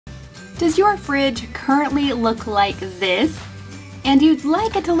Does your fridge currently look like this? And you'd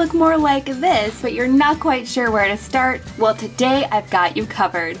like it to look more like this, but you're not quite sure where to start? Well, today I've got you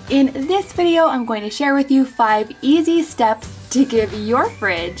covered. In this video, I'm going to share with you 5 easy steps to give your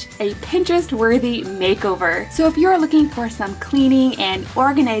fridge a Pinterest-worthy makeover. So if you're looking for some cleaning and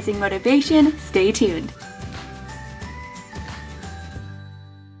organizing motivation, stay tuned.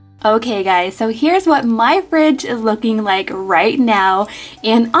 Okay guys, so here's what my fridge is looking like right now,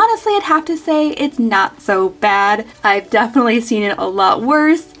 and honestly I'd have to say it's not so bad. I've definitely seen it a lot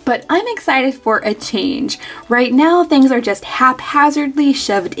worse, but I'm excited for a change. Right now things are just haphazardly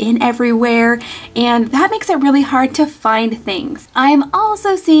shoved in everywhere, and that makes it really hard to find things. I'm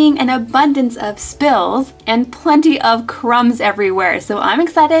also seeing an abundance of spills and plenty of crumbs everywhere, so I'm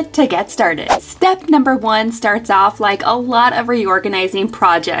excited to get started. Step number 1 starts off like a lot of reorganizing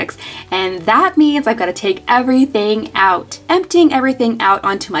projects, and that means I've got to take everything out. Emptying everything out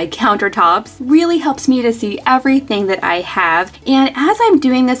onto my countertops really helps me to see everything that I have, and as I'm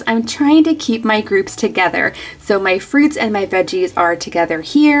doing this, I'm trying to keep my groups together. So my fruits and my veggies are together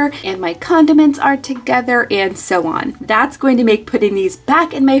here, and my condiments are together, and so on. That's going to make putting these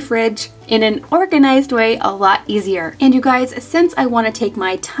back in my fridge in an organized way a lot easier. And you guys, since I want to take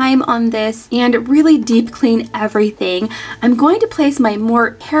my time on this and really deep clean everything, I'm going to place my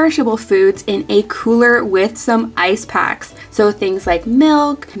more perishable foods in a cooler with some ice packs. So things like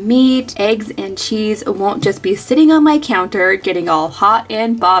milk, meat, eggs, and cheese won't just be sitting on my counter getting all hot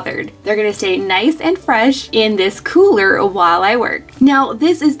and bothered. They're going to stay nice and fresh in this cooler while I work. Now,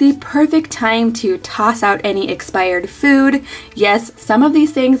 this is the perfect time to toss out any expired food. Yes, some of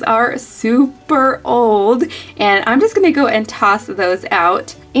these things are super old, and I'm just gonna go and toss those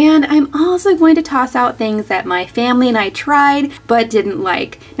out. And I'm also going to toss out things that my family and I tried but didn't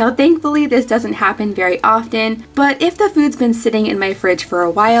like. Now thankfully this doesn't happen very often, but if the food's been sitting in my fridge for a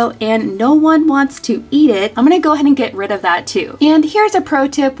while and no one wants to eat it, I'm gonna go ahead and get rid of that too. And here's a pro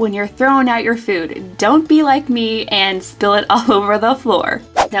tip when you're throwing out your food. Don't be like me and spill it all over the floor.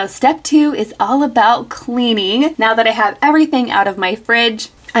 Now step 2 is all about cleaning. Now that I have everything out of my fridge,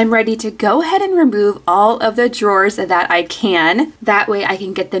 I'm ready to go ahead and remove all of the drawers that I can. That way I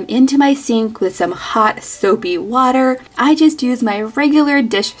can get them into my sink with some hot soapy water. I just use my regular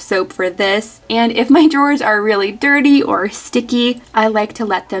dish soap for this, and if my drawers are really dirty or sticky, I like to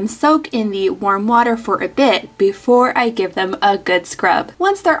let them soak in the warm water for a bit before I give them a good scrub.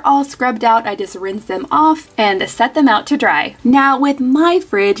 Once they're all scrubbed out, I just rinse them off and set them out to dry. Now with my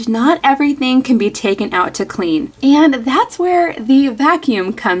fridge, not everything can be taken out to clean, and that's where the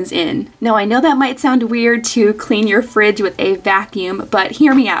vacuum comes in. Now I know that might sound weird to clean your fridge with a vacuum, but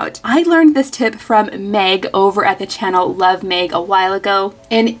hear me out. I learned this tip from Meg over at the channel Love Meg a while ago,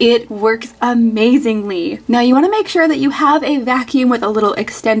 and it works amazingly. Now you want to make sure that you have a vacuum with a little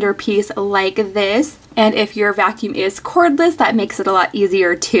extender piece like this. And if your vacuum is cordless, that makes it a lot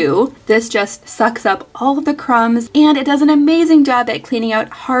easier too. This just sucks up all of the crumbs, and it does an amazing job at cleaning out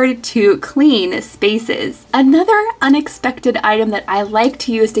hard to clean spaces. Another unexpected item that I like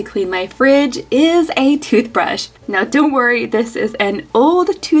to use to clean my fridge is a toothbrush. Now don't worry, this is an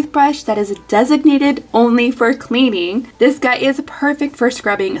old toothbrush that is designated only for cleaning. This guy is perfect for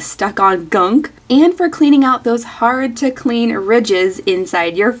scrubbing stuck-on gunk and for cleaning out those hard to clean ridges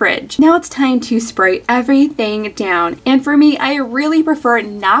inside your fridge. Now it's time to spray everything down, and for me, I really prefer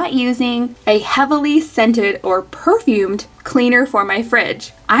not using a heavily scented or perfumed cleaner for my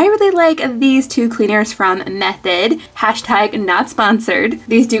fridge. I really like these 2 cleaners from Method, hashtag not sponsored.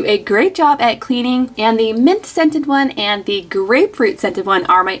 These do a great job at cleaning, and the mint scented one and the grapefruit scented one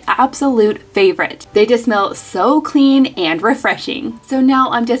are my absolute favorite. They just smell so clean and refreshing. So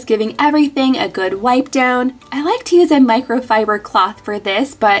now I'm just giving everything a good wipe down. I like to use a microfiber cloth for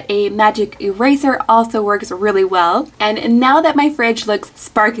this, but a magic eraser also works really well. And now that my fridge looks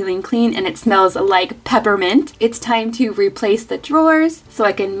sparkling clean and it smells like peppermint, it's time to replace the drawers so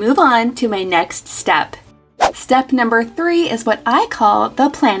I can move on to my next step. Step number 3 is what I call the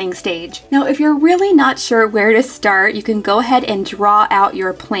planning stage. Now, if you're really not sure where to start, you can go ahead and draw out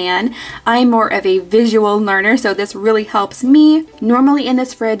your plan. I'm more of a visual learner, so this really helps me. Normally in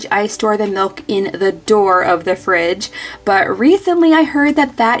this fridge, I store the milk in the door of the fridge, but recently I heard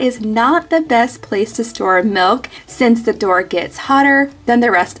that that is not the best place to store milk since the door gets hotter than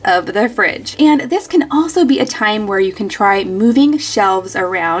the rest of the fridge. And this can also be a time where you can try moving shelves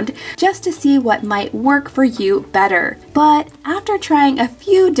around just to see what might work for you better. But after trying a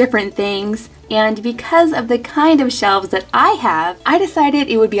few different things, and because of the kind of shelves that I have, I decided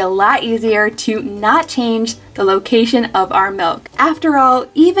it would be a lot easier to not change the location of our milk. After all,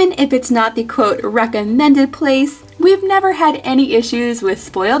 even if it's not the quote recommended place, we've never had any issues with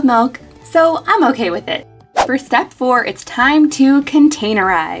spoiled milk so I'm okay with it. For step 4, it's time to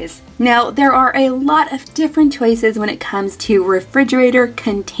containerize. Now, there are a lot of different choices when it comes to refrigerator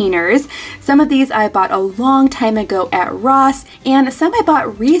containers. Some of these I bought a long time ago at Ross, and some I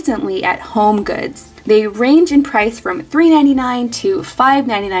bought recently at HomeGoods. They range in price from $3.99 to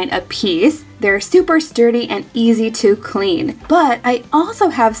 $5.99 a piece. They're super sturdy and easy to clean. But I also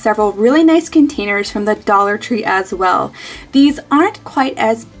have several really nice containers from the Dollar Tree as well. These aren't quite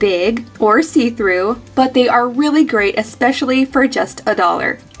as big or see-through, but they are really great, especially for just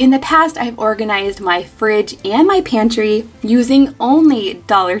 $1. In the past, I've organized my fridge and my pantry using only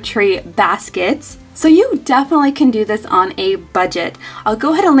Dollar Tree baskets. So you definitely can do this on a budget. I'll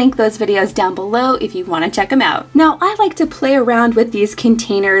go ahead and link those videos down below if you want to check them out. Now, I like to play around with these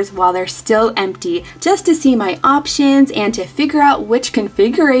containers while they're still empty, just to see my options and to figure out which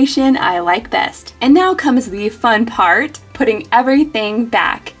configuration I like best. And now comes the fun part, putting everything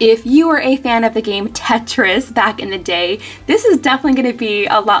back. If you were a fan of the game Tetris back in the day, this is definitely going to be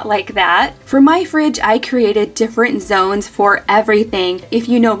a lot like that. For my fridge, I created different zones for everything. If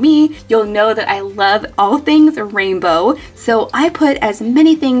you know me, you'll know that I love all things rainbow, so I put as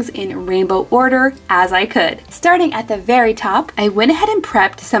many things in rainbow order as I could. Starting at the very top, I went ahead and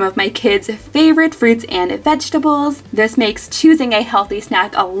prepped some of my kids' favorite fruits and vegetables. This makes choosing a healthy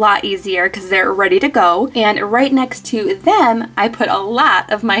snack a lot easier because they're ready to go. And right next to them, I put a lot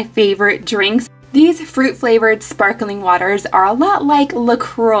of my favorite drinks. These fruit-flavored sparkling waters are a lot like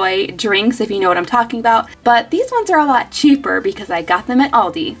LaCroix drinks, if you know what I'm talking about, but these ones are a lot cheaper because I got them at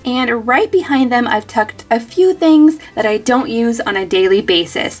Aldi. And right behind them, I've tucked a few things that I don't use on a daily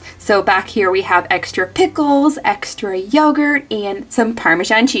basis. So back here we have extra pickles, extra yogurt, and some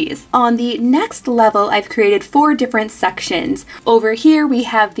Parmesan cheese. On the next level, I've created 4 different sections. Over here we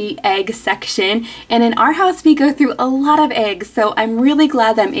have the egg section, and in our house we go through a lot of eggs, so I'm really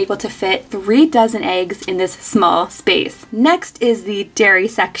glad that I'm able to fit 3 dozen eggs in this small space. Next is the dairy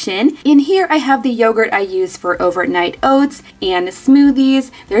section. In here I have the yogurt I use for overnight oats and smoothies.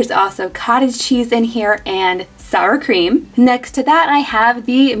 There's also cottage cheese in here and sour cream. Next to that I have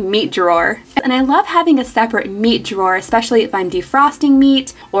the meat drawer. And I love having a separate meat drawer, especially if I'm defrosting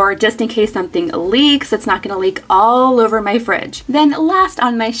meat or just in case something leaks, it's not going to leak all over my fridge. Then last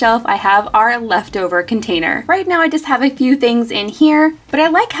on my shelf I have our leftover container. Right now I just have a few things in here, but I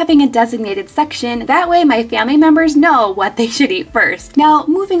like having a designated section. That way my family members know what they should eat first. Now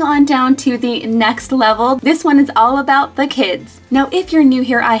moving on down to the next level, this one is all about the kids. Now if you're new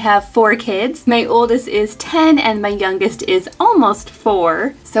here, I have 4 kids. My oldest is 10 and my youngest is almost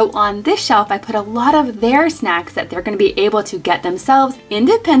 4. So on this shelf I put a lot of their snacks that they're going to be able to get themselves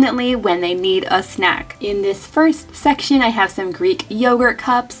independently when they need a snack. In this first section I have some Greek yogurt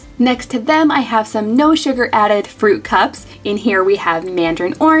cups. Next to them I have some no sugar added fruit cups. In here we have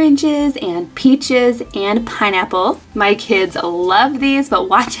mandarin oranges and peaches and pineapple. My kids love these, but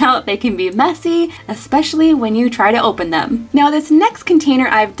watch out, they can be messy, especially when you try to open them. Now this next container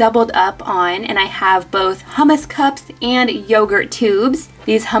I've doubled up on, and I have both hummus cups and yogurt tubes.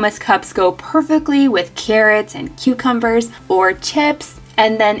 These hummus cups go perfectly with carrots and cucumbers or chips.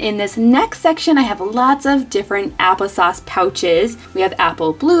 And then in this next section, I have lots of different applesauce pouches. We have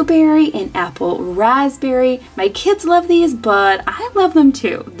apple blueberry and apple raspberry. My kids love these, but I love them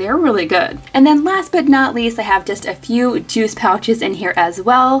too. They're really good. And then last but not least, I have just a few juice pouches in here as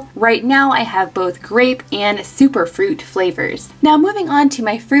well. Right now, I have both grape and superfruit flavors. Now moving on to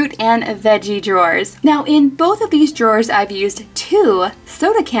my fruit and veggie drawers. Now in both of these drawers, I've used 2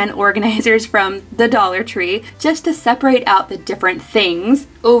 soda can organizers from the Dollar Tree just to separate out the different things.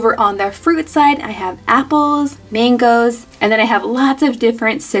 Over on the fruit side, I have apples, mangoes, and then I have lots of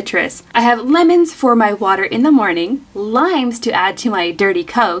different citrus. I have lemons for my water in the morning, limes to add to my dirty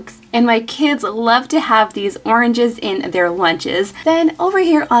Cokes, and my kids love to have these oranges in their lunches. Then over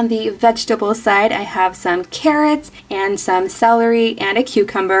here on the vegetable side, I have some carrots and some celery and a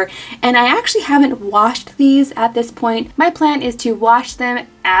cucumber, and I actually haven't washed these at this point. My plan is to wash them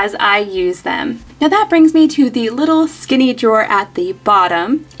as I use them. Now that brings me to the little skinny drawer at the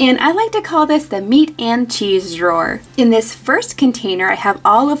bottom, and I like to call this the meat and cheese drawer. In this first container, I have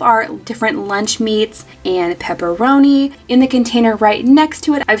all of our different lunch meats and pepperoni. In the container right next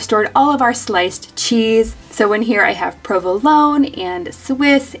to it, I've stored all of our sliced cheese cheese. So in here I have provolone and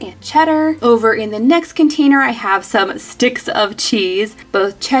Swiss and cheddar. Over in the next container I have some sticks of cheese,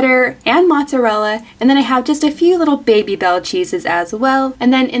 both cheddar and mozzarella, and then I have just a few little Baby Bell cheeses as well.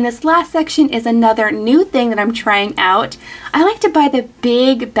 And then in this last section is another new thing that I'm trying out. I like to buy the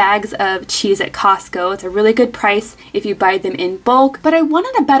big bags of cheese at Costco. It's a really good price if you buy them in bulk, but I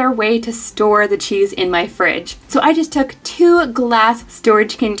wanted a better way to store the cheese in my fridge. So I just took 2 glass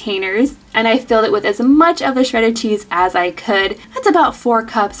storage containers and I filled it with as much of the shredded cheese as I could. That's about 4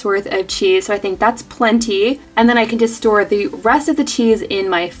 cups worth of cheese, so I think that's plenty. And then I can just store the rest of the cheese in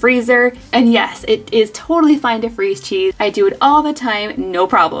my freezer. And yes, it is totally fine to freeze cheese. I do it all the time, no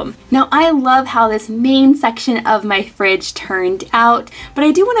problem. Now I love how this main section of my fridge turned out, but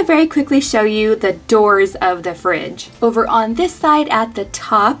I do want to very quickly show you the doors of the fridge. Over on this side at the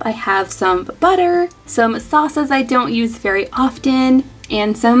top, I have some butter, some sauces I don't use very often,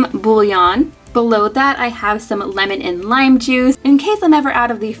 and some bouillon. Below that I have some lemon and lime juice in case I'm ever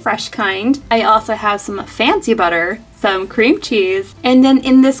out of the fresh kind. I also have some fancy butter, some cream cheese, and then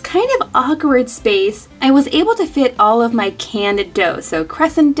in this kind of awkward space I was able to fit all of my canned dough. So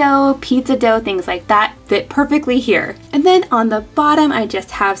crescent dough, pizza dough, things like that fit perfectly here. And then on the bottom I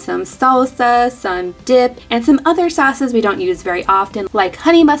just have some salsa, some dip, and some other sauces we don't use very often like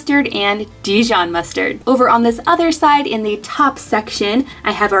honey mustard and Dijon mustard. Over on this other side in the top section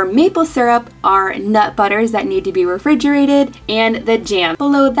I have our maple syrup, our nut butters that need to be refrigerated, and the jam.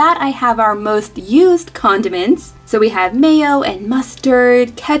 Below that I have our most used condiments. So we have mayo and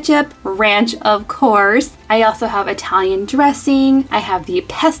mustard, ketchup, ranch of course. I also have Italian dressing. I have the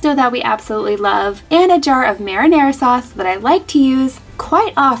pesto that we absolutely love, and a jar of marinara sauce that I like to use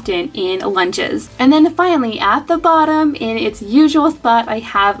quite often in lunches. And then finally at the bottom in its usual spot I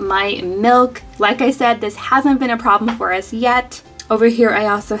have my milk. Like I said, this hasn't been a problem for us yet. Over here I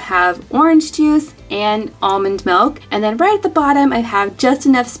also have orange juice and almond milk, and then right at the bottom I have just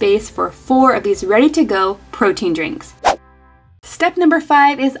enough space for 4 of these ready to go protein drinks. Step number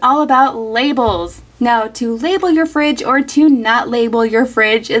 5 is all about labels. Now, to label your fridge or to not label your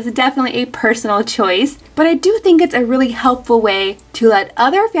fridge is definitely a personal choice, but I do think it's a really helpful way to let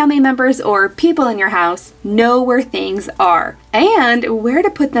other family members or people in your house know where things are and where to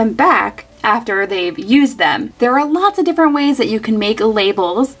put them back after they've used them. There are lots of different ways that you can make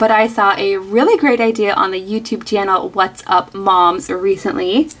labels, but I saw a really great idea on the YouTube channel What's Up Moms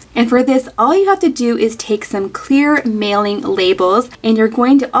recently. And for this, all you have to do is take some clear mailing labels, and you're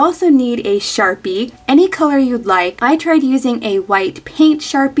going to also need a Sharpie, any color you'd like. I tried using a white paint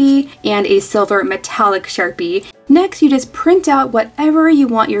Sharpie and a silver metallic Sharpie. Next, you just print out whatever you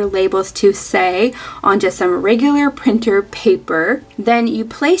want your labels to say on just some regular printer paper. Then you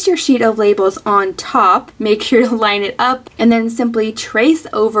place your sheet of labels on top, make sure to line it up, and then simply trace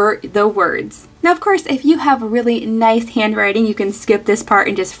over the words. Now, of course, if you have really nice handwriting, you can skip this part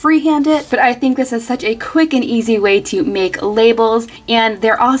and just freehand it, but I think this is such a quick and easy way to make labels, and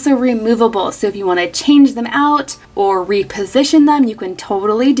they're also removable, so if you want to change them out or reposition them, you can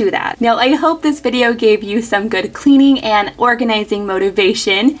totally do that. Now, I hope this video gave you some good cleaning and organizing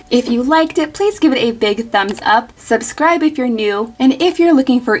motivation. If you liked it, please give it a big thumbs up, subscribe if you're new, and if you're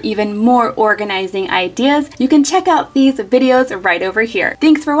looking for even more organizing ideas, you can check out these videos right over here.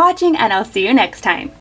 Thanks for watching, and I'll see you next time.